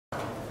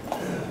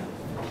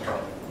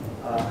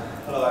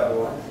Hello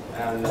everyone,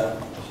 and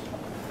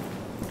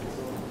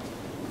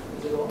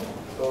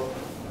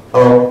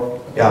hello,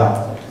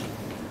 yeah.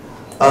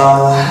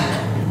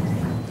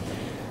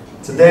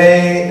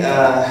 Today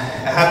I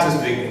have to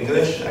speak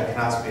English. I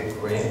cannot speak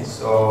Korean,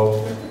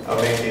 so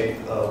I'll make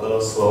it a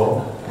little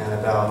slow and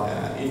about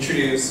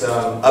introduce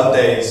some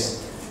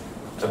updates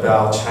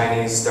about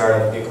Chinese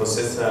startup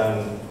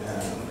ecosystem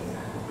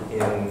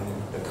in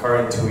the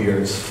current 2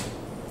 years.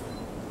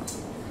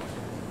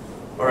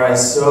 Alright,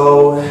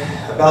 so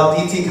about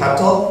DT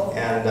Capital,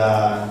 and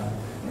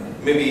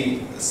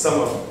maybe some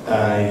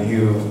of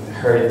you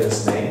heard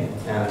this name,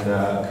 and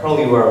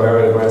currently we are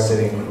very aggressive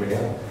in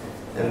Korea.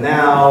 And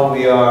now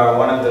we are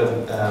one of the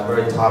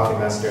very top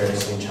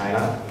investors in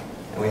China,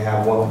 and we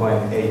have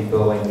 1.8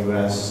 billion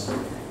US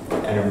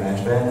under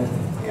management.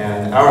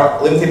 And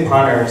our limited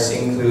partners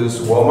includes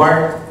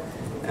Walmart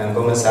and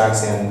Goldman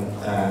Sachs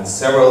and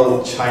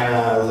several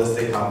China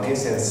listed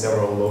companies and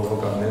several local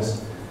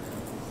governments.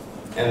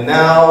 And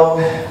now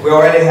we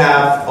already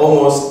have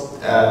almost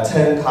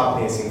 10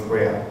 companies in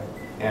Korea.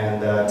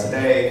 And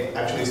today,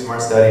 actually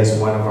Smart Study is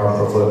one of our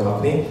portfolio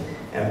company,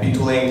 and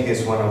B2Link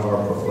is one of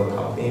our portfolio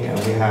company, and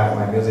we have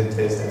My Music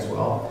Taste as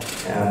well.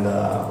 And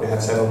we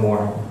have 7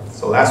 more.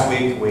 So last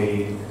week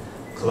we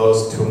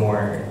closed 2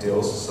 more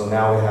deals, so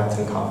now we have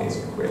 10 companies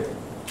in Korea.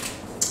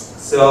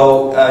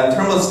 So in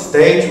terms of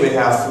stage, we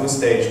have full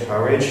stage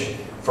coverage.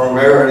 From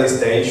very early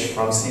stage,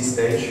 from C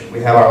stage,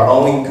 we have our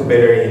own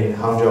incubator in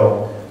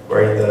Hangzhou,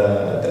 where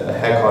the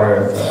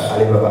headquarters of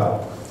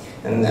Alibaba.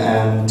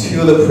 And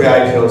to the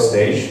pre-IPO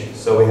stage,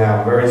 so we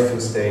have very full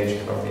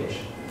stage coverage.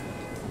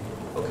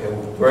 Okay,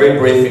 very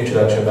brief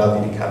introduction about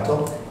DT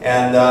Capital.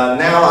 And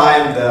now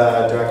I'm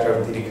the director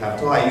of DT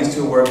Capital. I used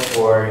to work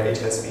for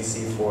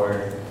HSBC for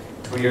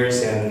 2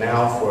 years, and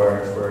now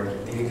for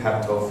DT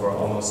Capital for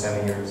almost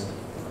 7 years.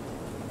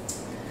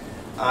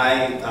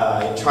 I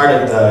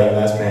chartered the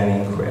investment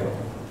in Korea.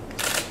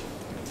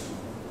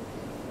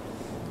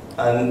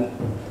 And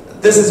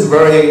this is a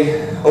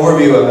very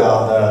overview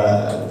about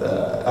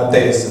the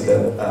updates of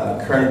the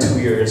current 2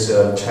 years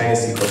of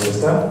Chinese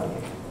ecosystem.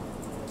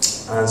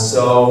 And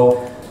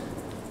so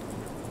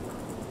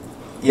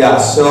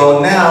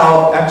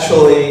now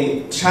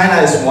actually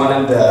China is one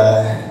of the,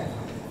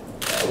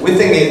 we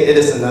think it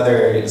is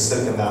another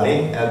Silicon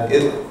Valley, and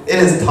it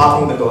is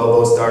topping the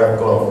global startup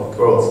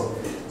growth.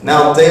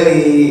 Now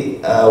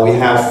daily we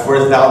have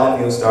 4,000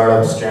 new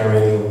startups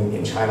generating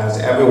in China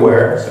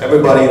everywhere, so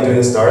everybody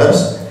doing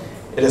startups.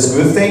 It is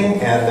a good thing,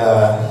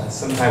 and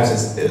sometimes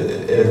it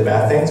is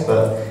bad things,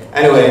 but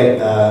anyway,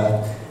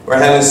 we're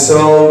having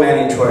so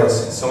many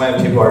choices. So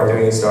many people are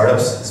doing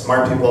startups,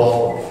 smart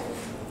people,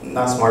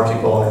 not smart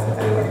people,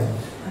 anyway.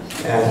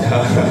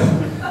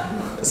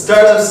 And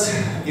startups,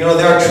 you know,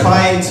 they are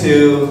trying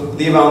to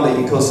live on the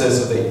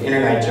ecosystem of the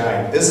internet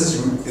giant. This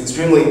is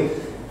extremely,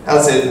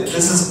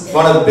 this is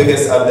one of the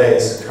biggest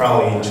updates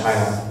currently in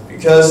China,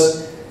 because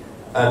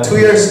 2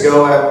 years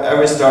ago,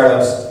 every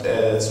startup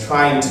is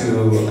trying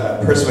to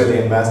persuade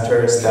the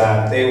investors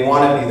that they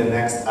want to be the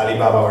next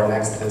Alibaba or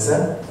next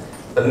Tencent.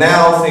 But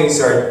now things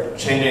are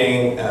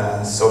changing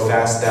so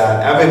fast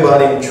that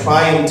everybody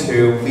trying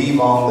to live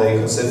on the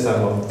ecosystem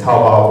of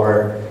Taobao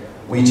or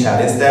WeChat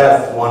instead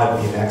of want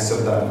to be next to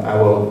them. I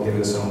will give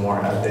you some more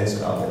updates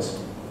about this.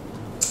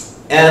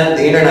 And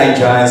the internet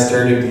giants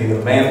started to be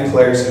the main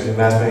players in the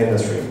investment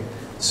industry.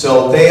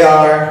 So they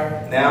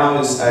are now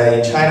in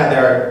China. They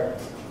are,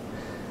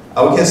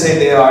 we can say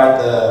they are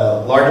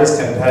the largest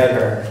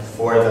competitor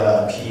for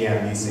the PE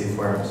and VC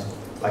firms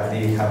like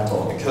DT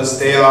Capital, because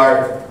they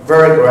are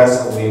very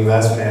aggressively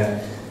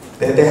investment.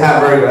 They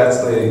have very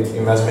aggressively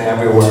investment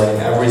everywhere, in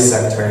every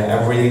sector, in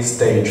every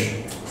stage,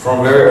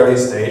 from very early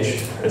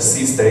stage,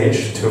 C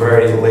stage, to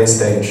very late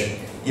stage.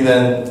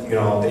 Even, you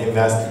know, they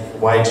invest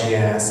YG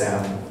and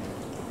SM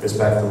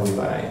respectively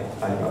by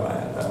Alibaba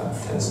and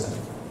Tencent.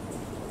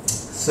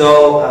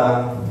 So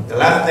the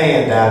last thing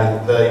is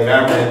that the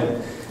environment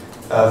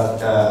of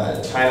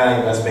China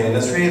investment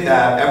industry,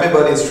 that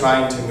everybody is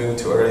trying to move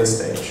to early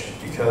stage,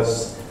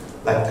 because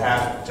like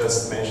Pat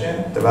just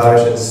mentioned, the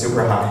valuation is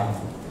super high.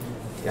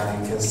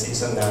 Yeah, you can see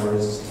some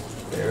numbers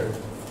there.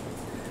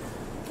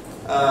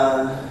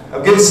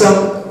 I'll give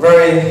some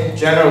very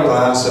general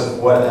glance of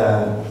what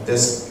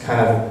this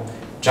kind of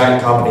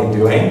giant company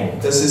doing.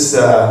 This is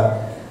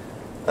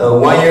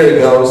 1 year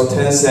ago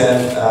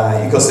Tencent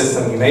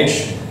ecosystem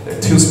image.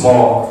 They're too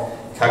small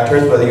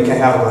characters, but you can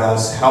have a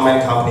glance how many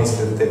companies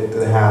do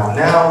they have.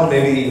 Now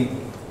maybe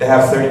they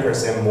have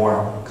 30%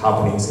 more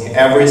companies in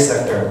every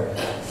sector,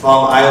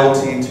 from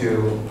IoT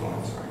to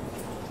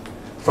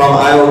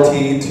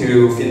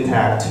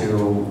fintech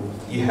to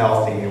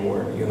e-healthy,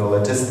 or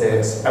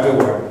logistics,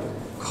 everywhere,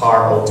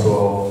 car,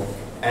 auto,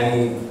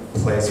 any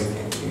place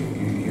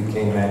you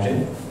can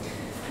imagine.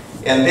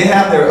 And they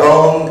have their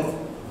own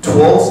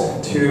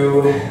tools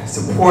to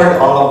support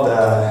all of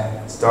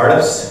the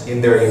startups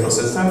in their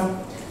ecosystem.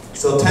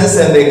 So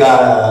Tencent, they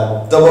got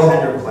a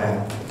double-hander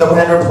plan.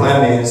 Double-hander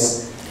plan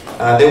means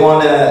they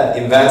want to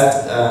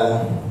invest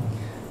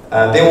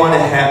they want to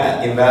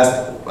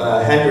invest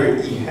 10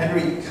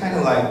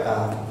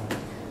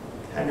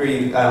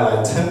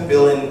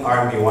 billion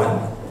RMB one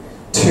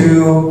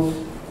to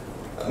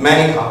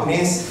many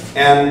companies,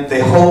 and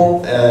they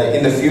hope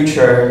in the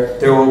future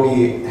there will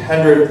be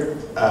 100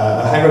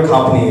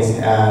 companies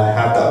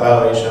have the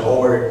valuation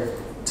over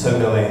 10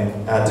 billion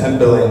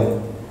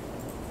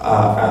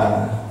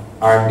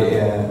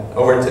RMB,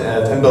 over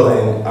 10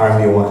 billion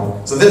RMB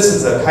one. So this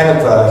is a kind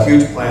of a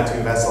huge plan to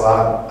invest a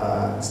lot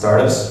of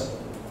startups.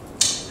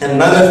 And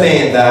another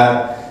thing is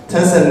that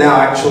Tencent now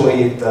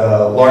actually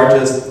the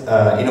largest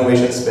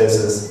innovation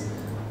spaces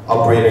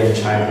operator in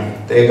China.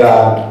 They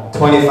got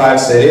 25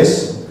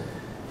 cities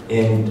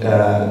in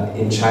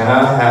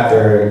China have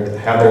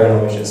their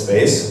innovation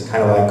space,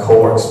 kind of like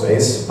co-work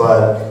space,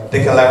 but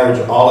they can leverage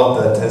all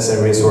of the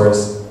Tencent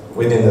resource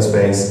within the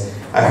space.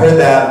 I heard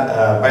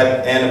that by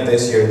the end of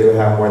this year they will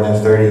have more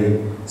than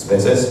 30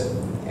 spaces,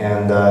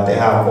 and they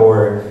have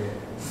over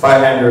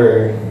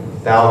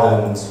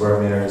 500,000 square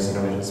meters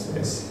innovation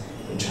space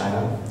in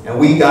China. And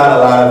we got a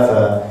lot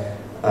of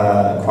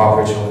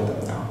cooperation with them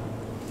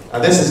now.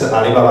 This is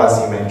Alibaba's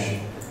image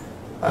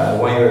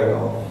 1 year ago.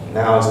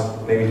 Now it's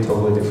maybe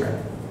totally different.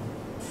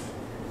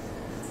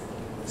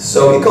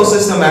 So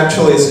ecosystem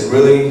actually is a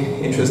really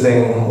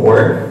interesting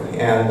word.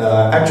 And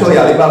actually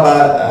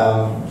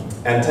Alibaba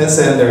and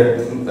Tencent,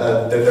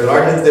 they're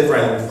largely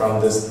different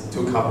from these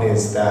two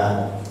companies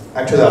that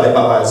actually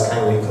Alibaba is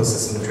kind of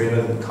ecosystem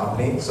driven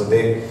company. So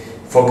they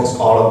focus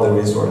all of the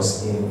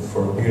resource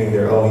for building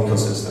their own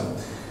ecosystem.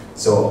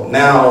 So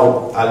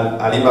now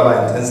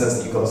Alibaba and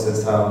Tencent's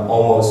ecosystem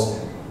almost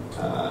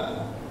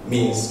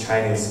means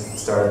Chinese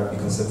startup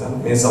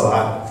ecosystem, means a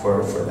lot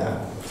for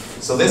that.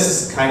 So this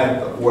is kind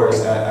of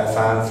words that I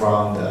found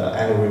from the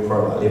annual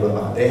report of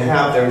Alibaba. They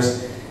have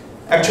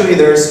actually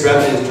their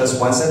strategy is just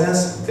one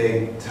sentence.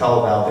 They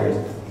tell about their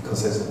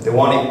ecosystem. They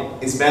want to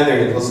expand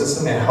their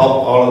ecosystem and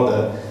help all of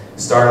the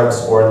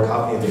startups or the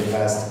companies to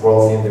invest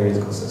growth in their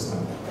ecosystem.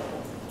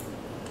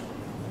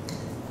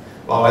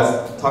 Well, let's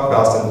talk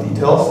about some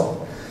details.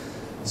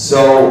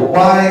 So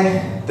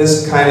why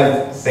this kind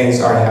of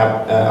things are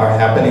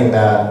happening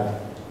that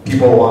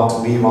people want to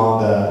live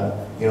on the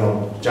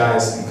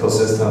Giants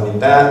ecosystem?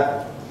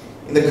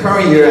 In the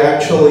current year,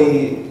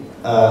 actually,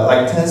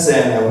 like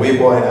Tencent and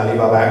Weibo and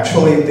Alibaba,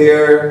 actually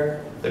the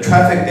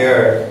traffic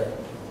there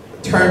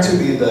turned to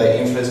be the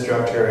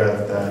infrastructure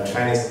of the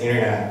Chinese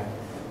internet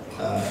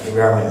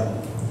environment.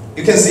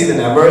 You can see the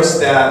numbers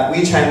that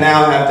WeChat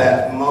now have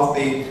that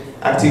monthly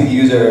active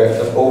user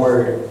of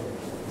over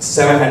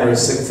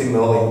 760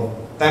 million.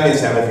 That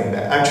means everything.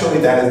 Actually,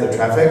 that is the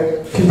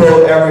traffic.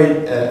 People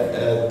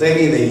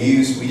daily they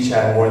use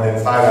WeChat more than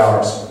 5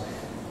 hours,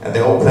 and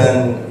they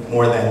open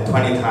more than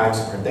 20 times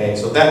per day.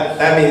 So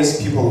that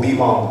means people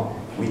live on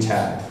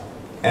WeChat.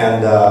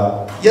 And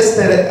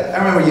yesterday, I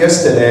remember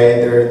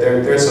yesterday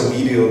there's a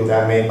video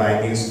that made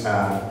by New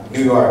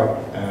York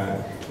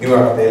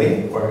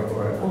Daily or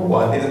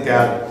what. It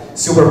got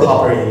super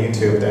popular in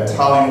YouTube. They're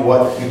telling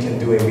what you can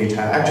do in WeChat.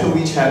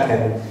 Actually, WeChat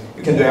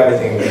you can do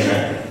everything in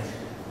WeChat.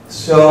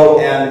 So,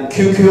 and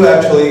QQ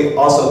actually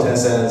also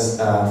Tencent's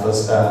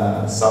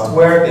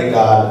software, they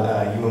got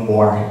even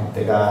more.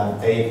 They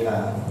got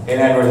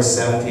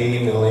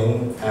 870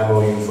 million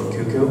MOU for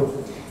QQ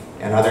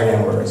and other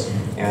numbers.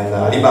 And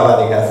Alibaba,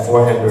 they got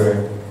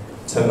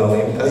 410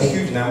 million,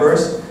 huge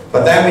numbers.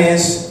 But that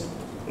means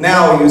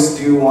now you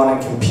still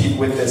want to compete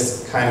with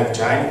this kind of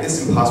giant.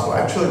 It's impossible.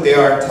 Actually, they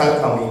are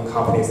telecom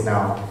companies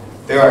now.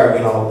 They are,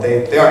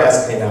 they are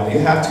SK now. You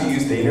have to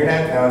use the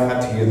internet, now you have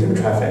to use their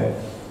traffic.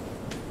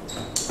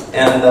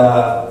 And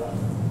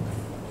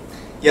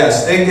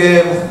yes, they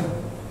give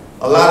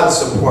a lot of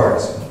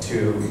support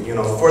to,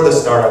 for the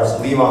startups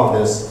live on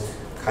this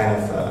kind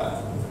of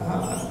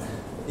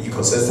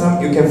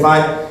ecosystem. You can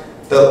find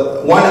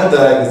one of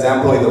the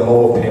example is the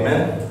mobile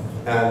payment,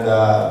 and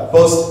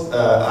both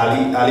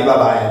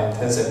Alibaba and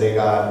Tencent, they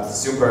got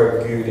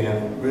super good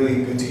and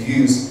really good to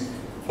use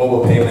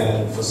mobile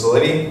payment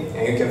facility,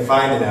 and you can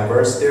find the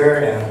numbers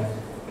there, and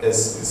it's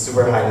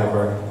super high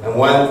number. And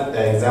one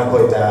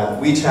example is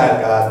that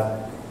WeChat got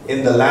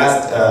in the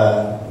last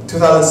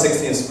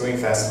 2016 Spring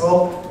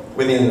Festival,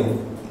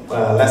 within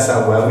less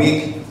than 1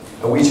 week,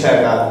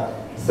 WeChat got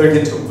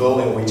 32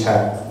 billion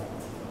WeChat.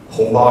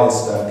 Hongbao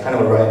is the kind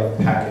of a right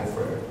packet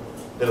for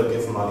little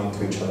gift money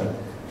to each other.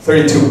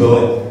 32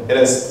 billion. It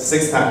is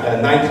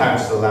 9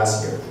 times the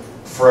last year.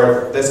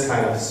 For this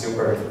kind of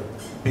super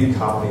big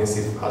company, it's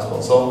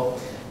possible. So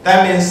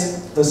that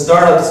means the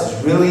startups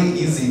is really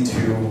easy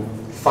to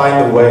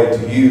find a way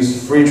to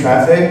use free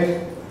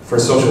traffic for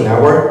social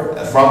network,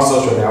 from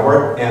social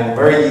network, and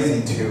very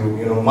easy to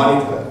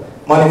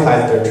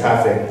monetize their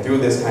traffic through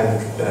this kind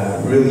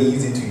of really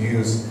easy to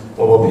use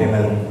mobile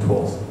payment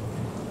tools.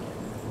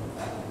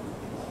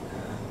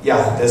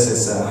 Yeah, this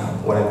is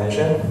what I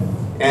mentioned.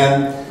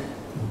 And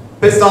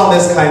based on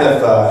this kind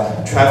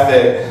of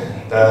traffic,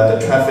 the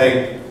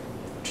traffic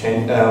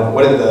change,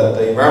 what is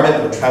the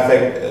environment of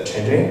traffic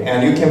changing,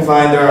 and you can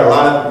find there are a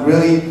lot of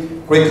really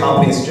great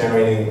companies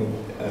generating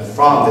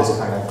from this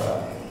kind of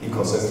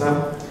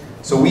ecosystem.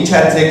 So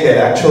WeChat Ticket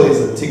actually is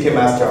a ticket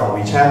master on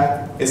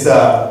WeChat.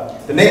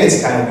 The name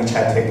is kind of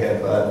WeChat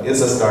Ticket, but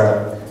it's a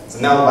startup. So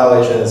now the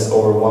valuation is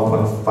over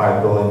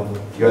 1.5 billion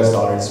US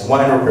dollars,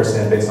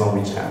 100% based on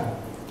WeChat.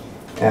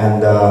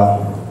 And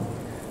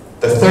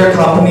the third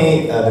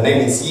company, the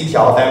name is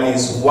Yitiao, that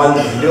means one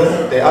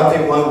video. They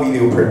update one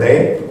video per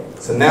day.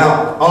 So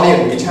now only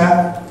in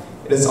WeChat,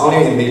 it is only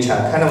in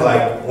WeChat, kind of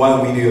like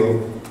one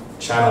video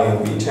channel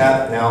in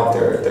WeChat. Now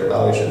their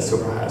valuation is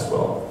super high as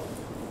well.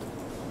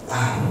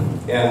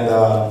 And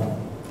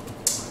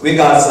we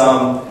got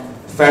some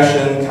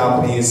fashion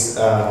companies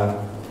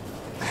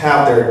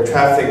have their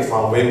traffic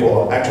from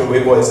Weibo. Actually,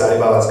 Weibo is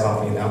Alibaba's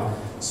company now.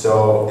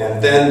 So,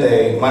 and then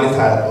they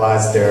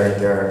monetize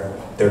their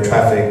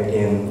traffic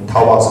in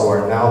Taobao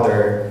store. Now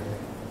they're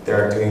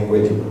doing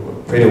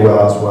pretty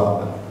well as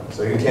well.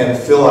 So you can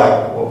feel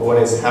like what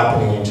is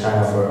happening in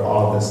China for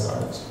all of the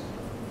startups.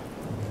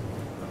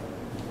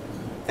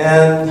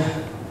 And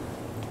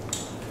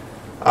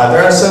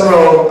there are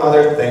several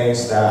other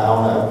things that I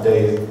want to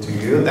update to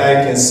you.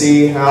 That you can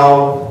see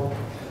how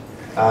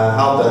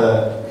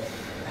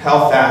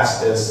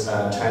fast this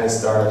Chinese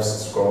startups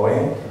is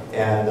growing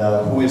and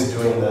who is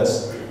doing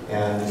this.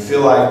 And you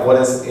feel like what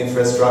is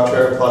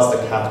infrastructure plus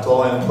the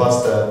capital and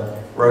plus the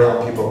very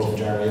young people can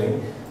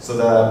generate. So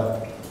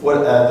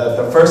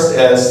the first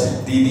is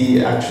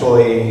Didi.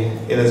 Actually,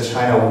 it is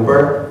China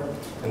Uber.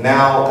 And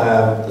now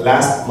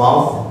last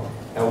month,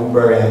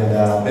 Uber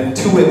and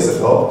 2 weeks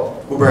ago,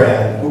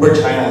 Uber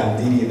China and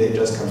Didi, they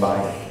just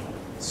combined.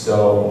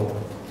 So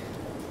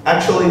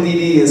actually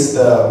Didi is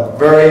the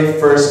very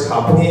first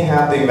company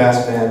have the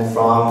investment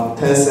from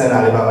Tencent,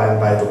 Alibaba, and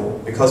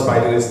Baidu, because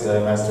Baidu is the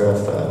investor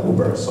of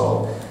Uber.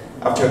 So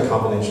after a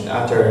combination,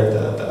 after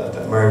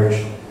the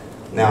merge,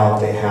 now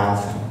they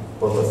have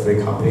both the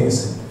three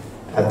companies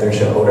at their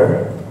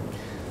shareholder.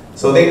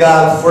 So they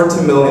got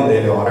 14 million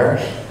daily order.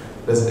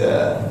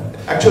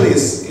 Actually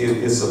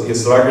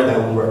it's larger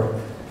than Uber.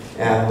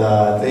 And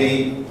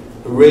they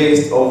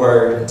raised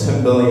over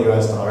 10 billion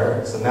US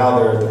dollar. So now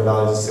their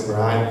value is super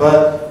high.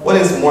 But what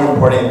is more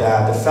important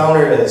that the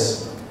founder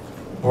is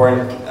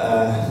born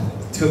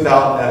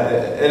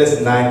 2000,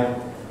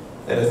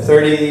 it is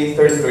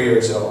 33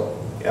 years old.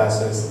 Yeah,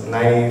 so it's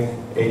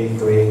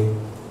 1983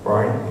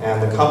 born.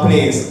 And the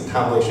company is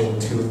established in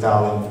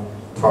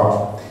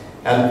 2012.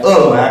 And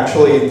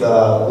actually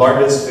the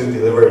largest food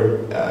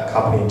delivery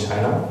company in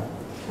China.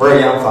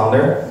 Very young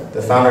founder.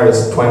 The founder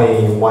is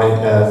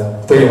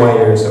 31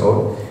 years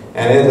old.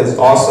 And it is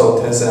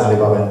also Tencent,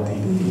 Alibaba, and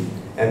Didi.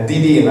 And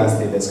Didi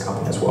invested in this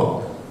company as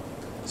well.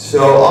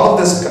 So all of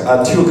these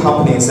two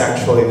companies,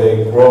 actually,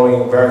 they're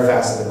growing very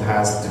fast in the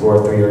past 2 or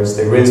 3 years.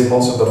 They raised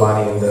most of the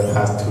money in the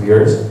past 2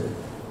 years.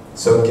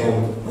 So you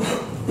can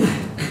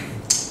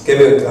give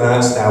you a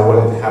glance at what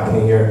is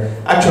happening here.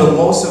 Actually,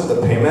 most of the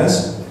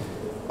payments,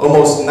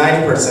 almost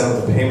 90%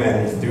 of the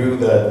payment is through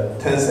the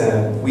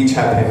Tencent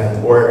WeChat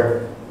payment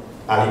or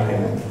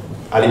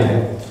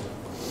Alipay.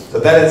 So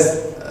that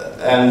is.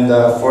 And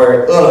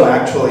for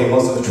actually,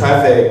 most of the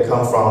traffic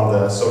comes from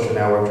the social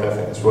network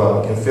traffic as well.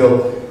 You can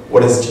feel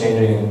what is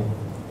changing,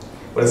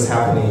 what is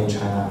happening in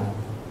China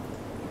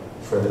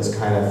for this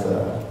kind of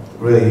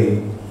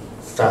really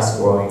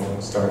fast-growing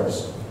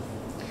startups.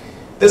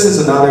 This is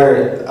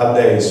another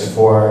update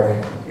for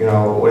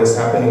what is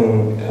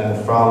happening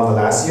from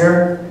the last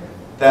year.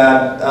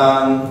 That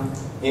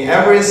in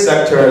every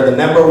sector, the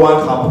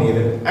 #1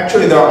 company,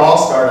 actually they're all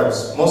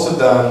startups. Most of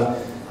them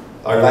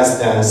are less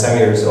than 7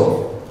 years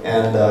old.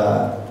 And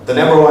the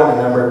 #1 and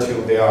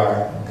 #2, they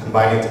are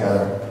combining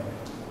together.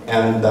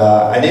 And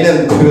I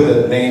didn't put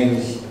the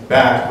name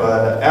back,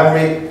 but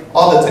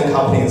all the 10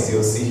 companies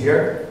you'll see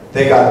here,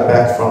 they got the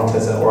back from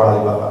Tencent or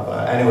Alibaba.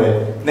 But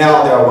anyway,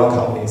 now there are one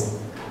companies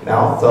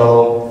now.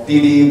 So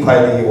Didi,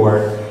 Kuaidi,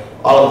 or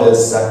all of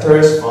these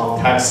sectors from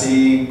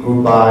taxi,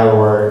 group buy,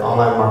 or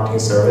online marketing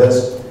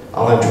service,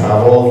 online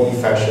travel,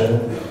 e-fashion,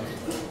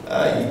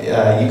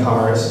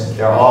 e-commerce,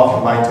 they're all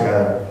combined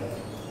together.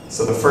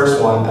 So the first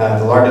one,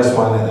 the largest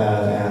one,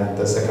 and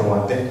the second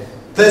one.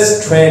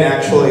 This trend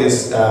actually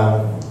is,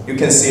 you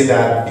can see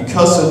that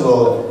because of the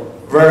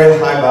very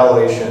high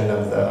valuation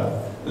of the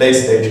late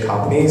stage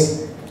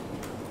companies,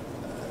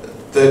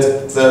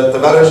 the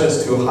valuation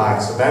is too high.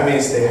 So that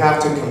means they have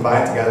to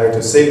combine together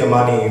to save the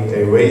money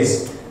they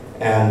raise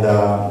and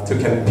to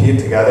compete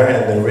together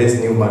and then raise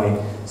new money.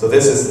 So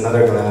this is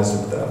another glance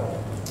of the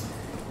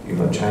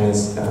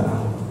Chinese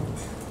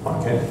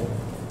market.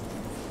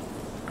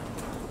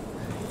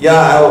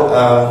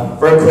 Yeah,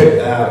 very quick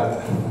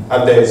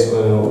updates.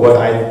 What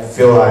I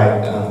feel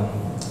like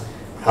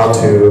how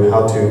to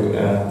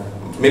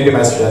maybe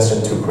my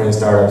suggestion to Korean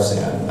startups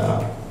and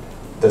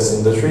this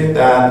industry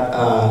that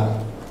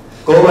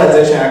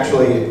globalization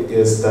actually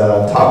is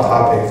the top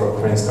topic for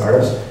Korean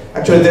startups.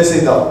 Actually, this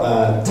is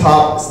the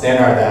top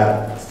standard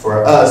that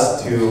for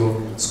us to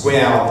screen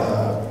out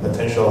the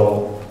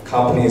potential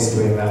companies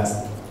to invest.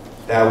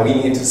 That we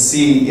need to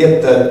see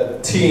if the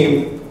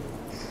team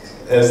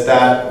is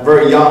that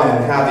very young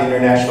and have the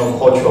international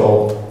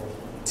cultural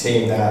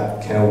team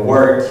that can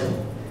work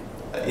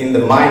in the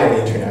mind of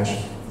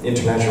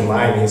international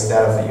mind,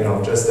 instead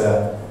of just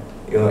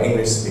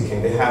English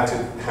speaking, they have to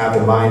have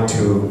the mind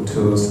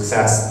to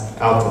success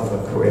out of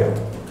Korea.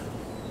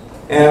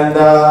 And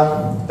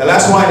the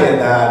last one is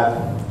that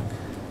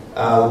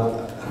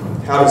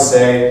how to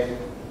say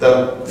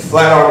the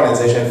flat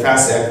organization,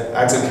 fast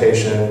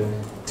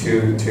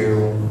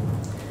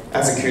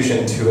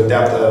execution to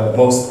adapt the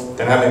most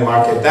dynamic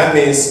market. That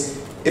means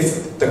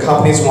if the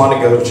companies want to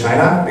go to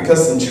China,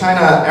 because in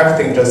China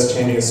everything just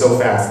changing so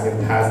fast in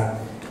the past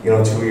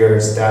 2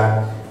 years,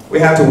 that we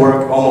have to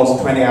work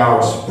almost 20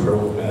 hours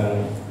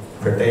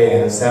per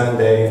day and 7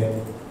 days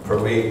per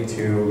week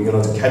to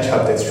catch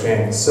up this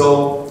trend.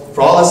 So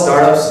for all the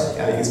startups,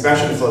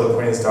 especially for the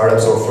Korean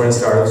startups or foreign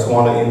startups who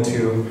want to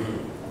into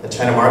the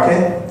China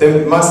market,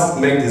 they must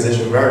make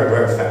decisions very,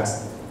 very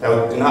fast. They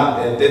do not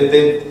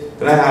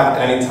have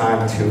any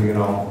time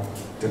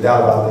to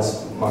doubt about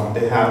this market.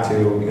 They have to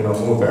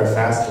move very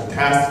fast to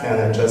test and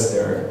adjust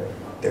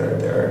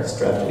their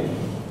strategy.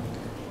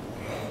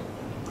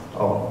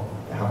 Oh,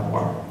 I have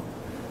more.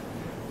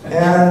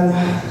 And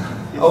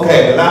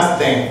okay, the last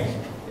thing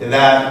is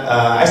that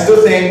I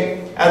still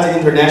think as an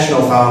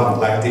international fund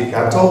like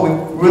Dilecto, we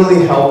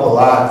really help a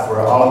lot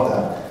for all of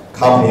the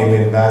companies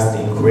we invest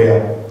in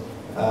Korea.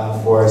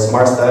 For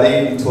smart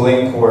study,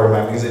 tooling, for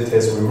my music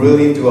test, we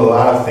really do a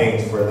lot of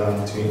things for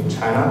them in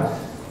China.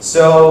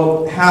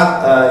 So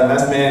have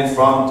investment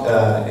from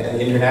an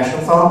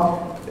international fund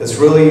is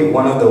really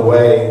one of the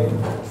ways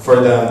for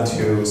them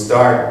to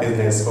start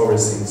business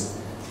overseas.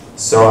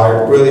 So I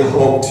really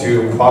hope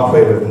to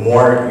cooperate with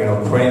more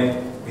Korean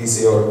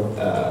VC or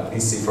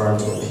VC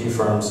firms or P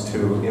firms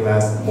to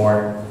invest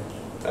more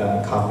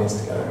companies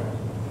together.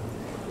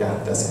 Yeah,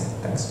 that's it.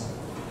 Thanks.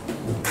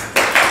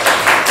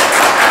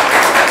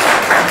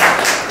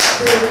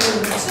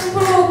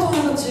 친구로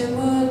통해서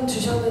질문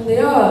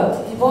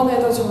주셨는데요.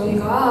 이번에도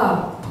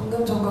저희가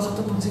방금 전과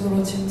같은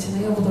방식으로 지금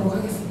진행해 보도록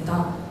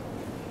하겠습니다.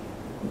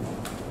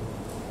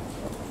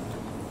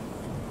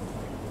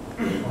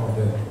 네,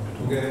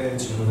 두 개의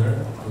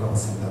질문을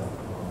골라봤습니다.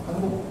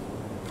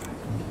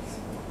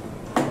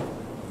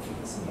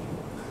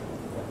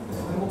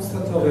 한국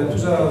스타트업의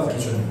투자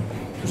기준,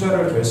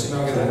 투자를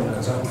결심하게 되는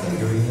가장 큰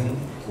요인은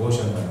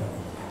무엇이었나요?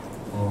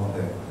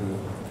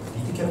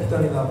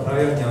 디렉터나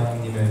브라이언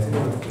양님의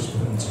생각을 듣고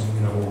싶은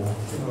질문이라고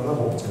생각을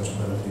하고 제가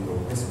전달을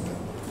드리도록 하겠습니다.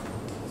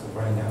 So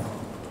Brian Yang,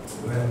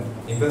 when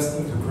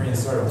investing to Korean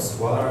startups,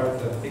 what are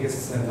the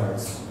biggest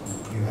standards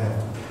you have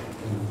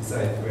to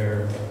decide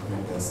where to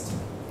invest?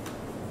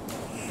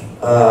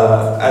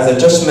 As I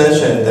just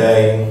mentioned,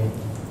 the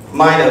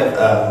mind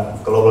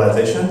of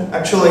globalization.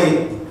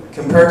 Actually,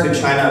 compared to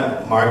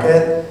China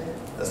market,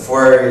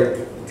 for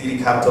DD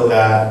Capital,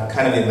 that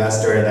kind of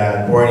investor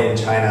that born in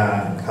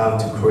China and come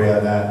to Korea,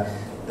 that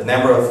the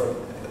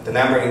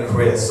number in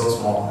Korea is so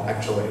small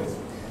actually.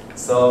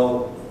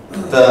 So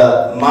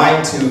the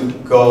mind to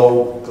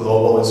go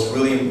global is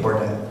really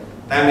important.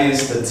 That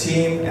means the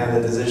team and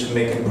the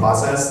decision-making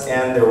process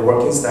and their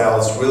working style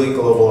is really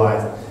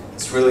globalized.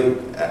 It's really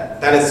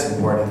that is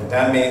important.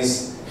 That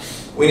means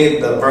we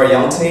need the very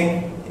young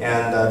team,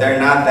 and they're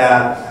not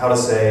that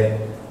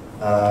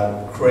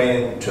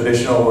Korean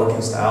traditional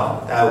working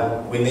style.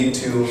 That we need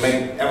to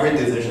make every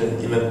decision,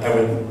 even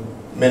every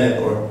minute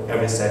or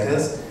every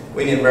seconds.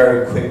 We need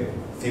very quick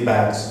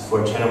feedbacks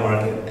for China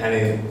market,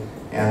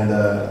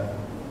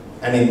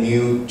 any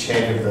new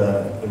change of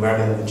the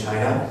environment in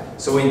China.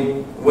 So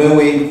when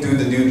we do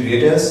the due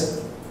diligence,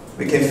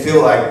 we can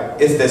feel like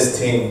if this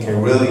team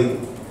can really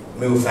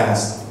move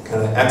fast,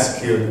 can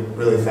execute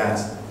really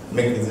fast,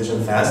 make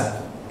decisions fast,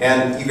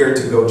 and eager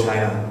to go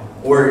China,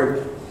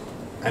 or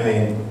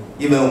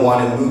even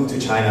want to move to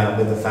China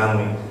with the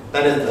family.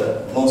 That is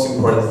the most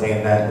important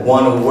thing, that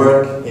want to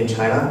work in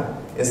China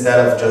instead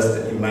of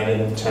just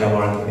imagining China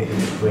market in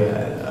Korea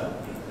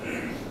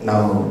and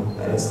now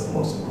that is the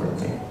most important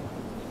thing.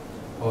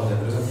 네,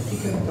 그래서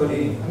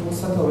디렉터이 한국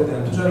스타트업에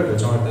대한 투자를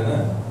결정할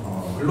때는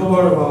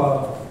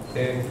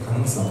글로벌화의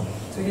가능성,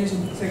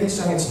 세계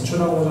시장에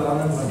진출하고자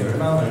하는 그런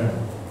열망을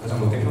가장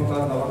높게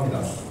평가한다고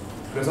합니다.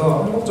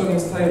 그래서 한국적인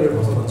스타일을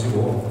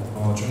벗어던지고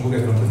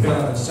중국의 그런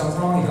급변하는 시장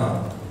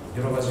상황이나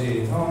여러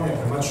가지 상황에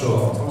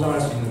발맞추어 성장할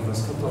수 있는 그런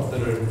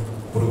스타트업들을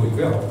고르고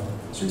있고요.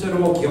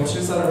 실제로 기업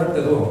실사를 할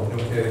때도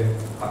이렇게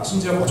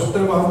심지어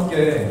가족들과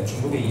함께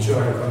중국에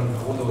이주할 그런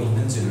각오도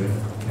있는지를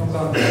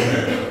평가하는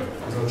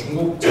그래서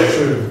중국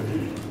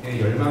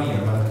진출의 열망이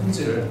얼마나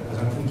큰지를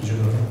가장 큰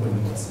기준으로 삼고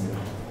있는 것 같습니다.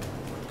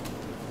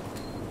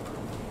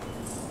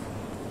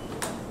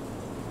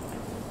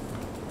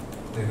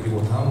 네,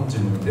 그리고 다음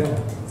질문인데요.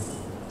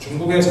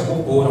 중국의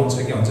자국 보호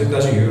정책이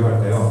언제까지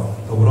유효할까요?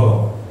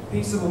 더불어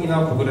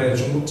페이스북이나 구글의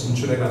중국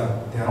진출에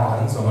대한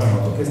가능성을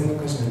어떻게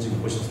생각하시는지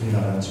묻고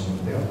싶습니다라는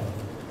질문인데요.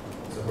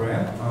 So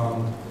Brian,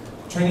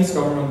 Chinese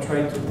government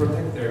tried to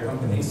protect their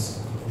companies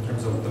in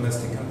terms of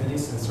domestic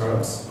companies and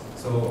startups.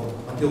 So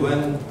until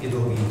when it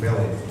will be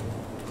valid?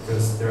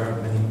 Because there are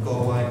many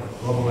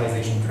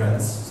globalization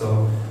trends.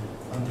 So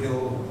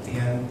until the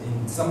end,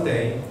 in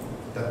someday,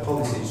 that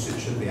policy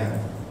should be end.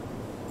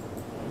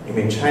 You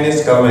mean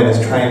Chinese government is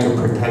trying to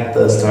protect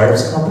the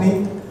startups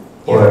company?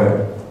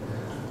 Or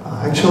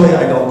actually,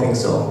 I don't think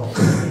so.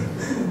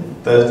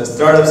 The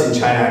startups in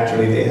China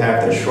actually they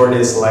have the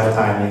shortest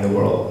lifetime in the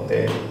world.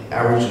 They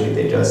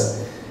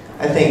just,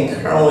 I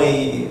think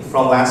currently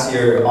from last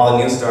year, all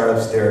the new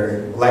startups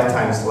their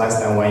lifetime is less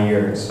than 1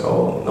 year.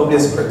 So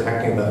nobody's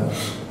protecting them.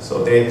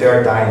 So they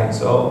are dying.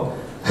 So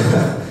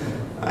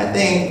I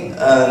think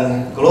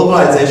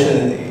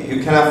globalization,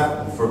 you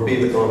cannot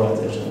forbid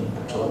globalization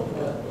actually.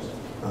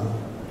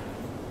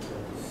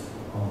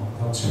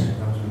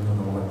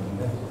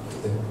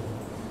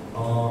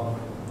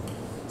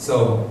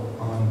 So,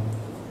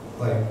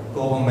 like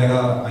global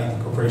mega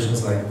IT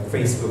corporations like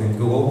Facebook and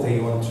Google, they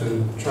want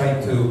to try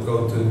to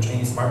go to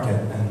Chinese market.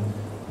 And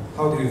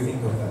how do you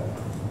think of that?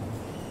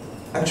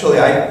 Actually,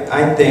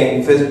 I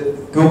think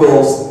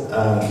Google's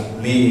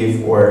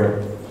leave,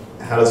 or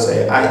how to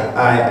say,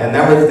 I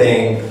never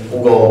think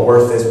Google or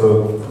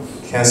Facebook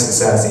can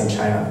success in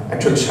China.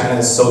 Actually, China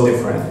is so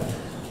different.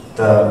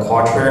 The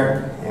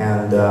culture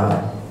and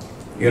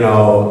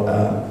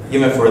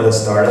even for the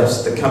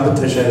startups, the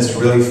competition is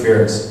really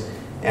fierce.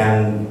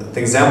 And the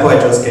example I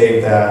just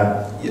gave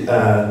that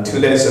 2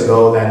 days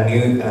ago, that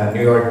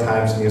New York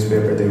Times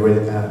newspaper, they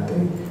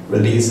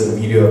released a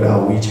video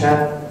about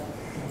WeChat.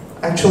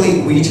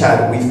 Actually,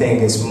 WeChat we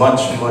think is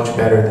much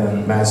better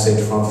than message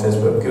from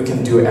Facebook. You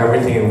can do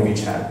everything in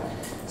WeChat.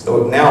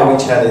 So now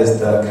WeChat is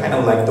the kind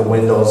of like the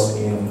Windows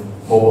in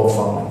mobile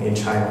phone in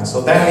China. So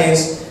that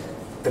means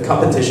the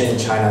competition in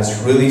China is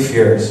really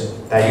fierce.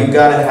 That you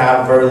gotta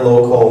have very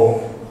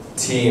local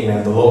team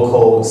and the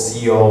local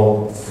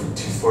CEO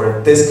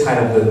for this kind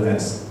of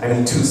business. I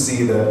mean, to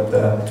see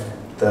the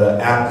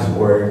app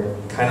or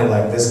kind of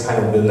like this kind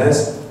of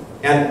business.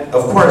 And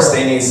of course,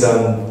 they need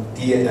some of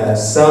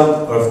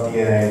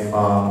DNA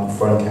from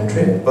foreign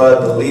country,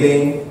 but the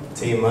leading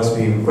team must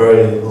be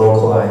very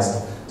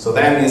localized. So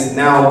that means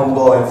now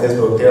Google and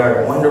Facebook, they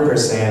are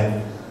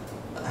 100%,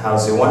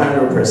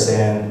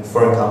 100%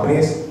 foreign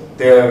companies.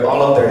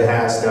 All of their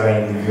heads are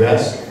in the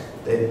US.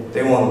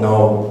 They won't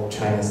know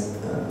Chinese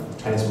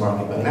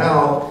market. But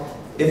now,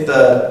 if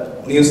the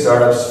new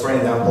startups, for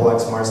example, like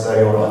Smart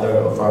Study or other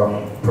of our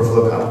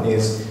portfolio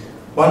companies,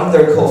 one of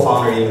their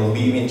co-founders even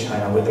live in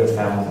China with their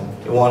family.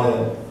 They want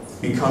to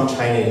become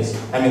Chinese.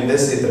 I mean,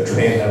 this is the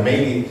trend that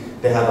maybe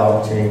they have the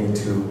opportunity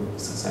to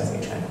success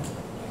in China.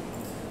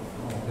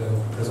 네,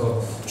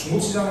 그래서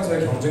중국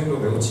시장에서의 경쟁도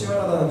매우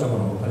치열하다는 점을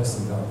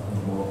언급하셨습니다.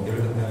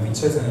 예를 들면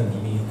위챗은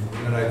이미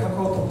우리나라의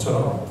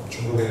카카오톡처럼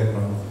중국의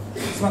그런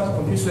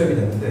스마트폰 필수 앱이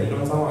됐는데,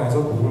 이런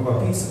상황에서 구글과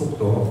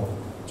페이스북도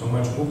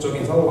정말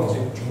중국적인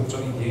사고방식,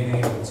 중국적인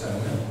DNA에 맞지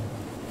않으면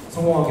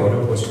성공하기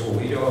어려울 것이고,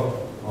 오히려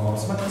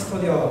스마트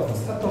스터디와 같은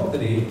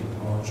스타트업들이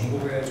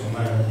중국에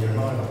정말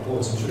열망을 갖고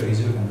진출의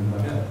의지를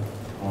갖는다면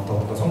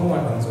더욱더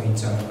성공할 가능성이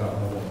있지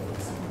않을까라고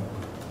보겠습니다.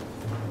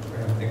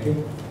 Thank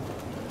you.